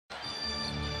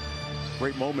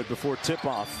Great moment before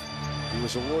tip-off. He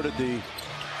was awarded the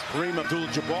Kareem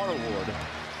Abdul-Jabbar Award.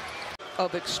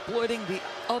 Of exploiting the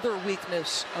other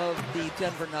weakness of the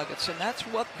Denver Nuggets, and that's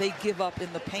what they give up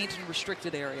in the paint and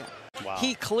restricted area. Wow.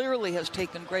 He clearly has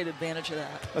taken great advantage of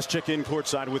that. Let's check in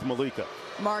courtside with Malika.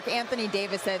 Mark, Anthony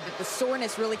Davis said that the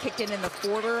soreness really kicked in the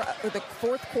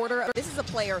fourth quarter. This is a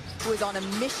player who is on a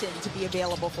mission to be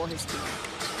available for his team.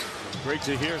 Great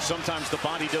to hear. Sometimes the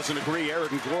body doesn't agree.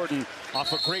 Aaron Gordon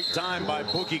off a great dime by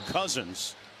Boogie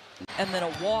Cousins. And then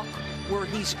a walk where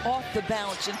he's off the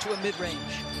bounce into a mid-range.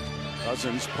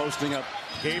 Cousins posting up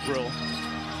Gabriel.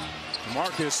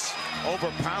 DeMarcus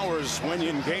overpowers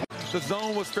Wenyen Gabriel. The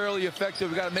zone was fairly effective.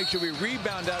 We got to make sure we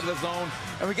rebound out of the zone,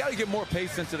 and we got to get more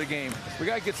pace into the game. We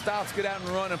got to get stops, get out and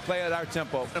run, and play at our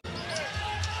tempo.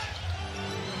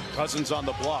 Cousins on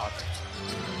the block.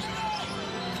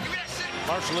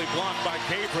 Partially blocked by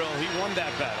Gabriel. He won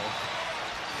that battle.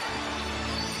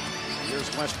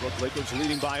 Here's Westbrook. Lakers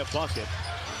leading by a bucket.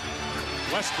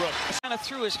 Westbrook Kind of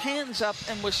threw his hands up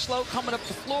and was slow coming up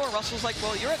the floor. Russell's like,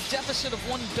 well, you're at deficit of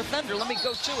one defender. Let me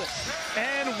go to it.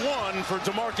 and one for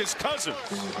DeMarcus Cousins.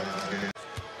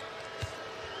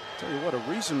 Tell you what, a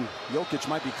reason Jokic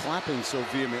might be clapping so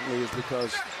vehemently is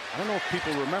because, I don't know if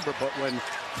people remember, but when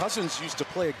Cousins used to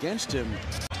play against him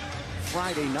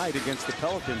Friday night against the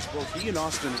Pelicans, both he and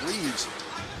Austin Reeves,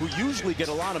 who usually get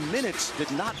a lot of minutes,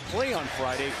 did not play on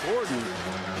Friday. Gordon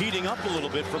heating up a little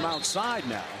bit from outside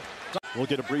now. We'll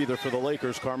get a breather for the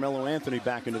Lakers. Carmelo Anthony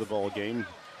back into the ball game.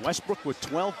 Westbrook with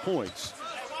 12 points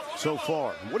so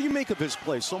far. What do you make of his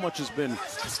play? So much has been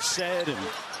said and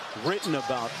written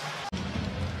about.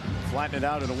 Flatten it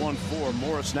out in a 1-4.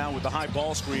 Morris now with the high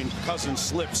ball screen. Cousins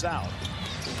slips out.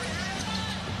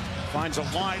 Finds a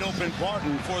wide open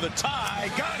Barton for the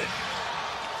tie. Got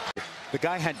it. The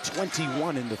guy had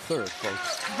 21 in the third,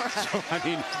 folks. So, I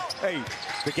mean, hey,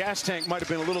 the gas tank might have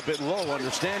been a little bit low,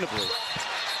 understandably.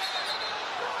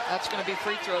 That's going to be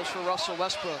free throws for Russell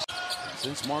Westbrook.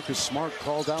 Since Marcus Smart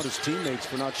called out his teammates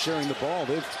for not sharing the ball,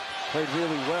 they've played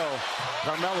really well.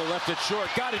 Carmelo left it short,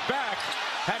 got it back,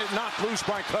 had it knocked loose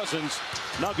by Cousins.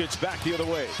 Nuggets back the other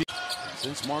way.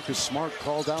 Since Marcus Smart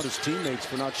called out his teammates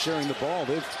for not sharing the ball,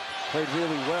 they've played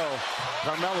really well.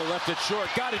 Carmelo left it short,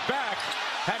 got it back,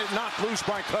 had it knocked loose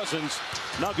by Cousins.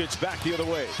 Nuggets back the other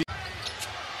way.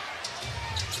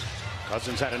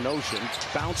 Cousins had a notion,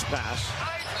 bounce pass,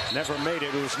 never made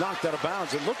it. It was knocked out of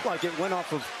bounds. It looked like it went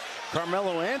off of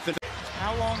Carmelo Anthony.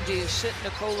 How long do you sit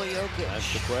Nikola Jokic?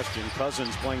 That's the question.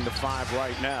 Cousins playing the 5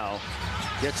 right now.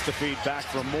 Gets the feed back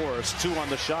from Morris. 2 on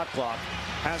the shot clock.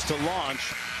 Has to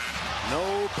launch.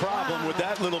 No problem with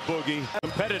that little boogie.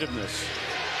 Competitiveness.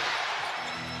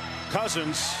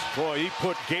 Cousins, boy, he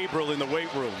put Gabriel in the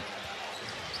weight room.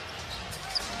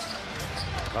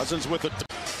 Cousins with the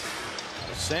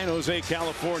San Jose,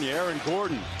 California. Aaron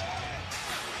Gordon.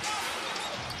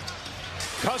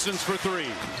 Cousins for 3.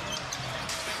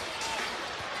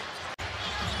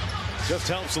 Just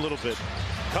helps a little bit.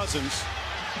 Cousins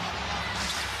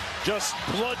just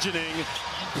bludgeoning,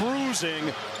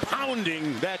 bruising,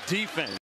 pounding that defense.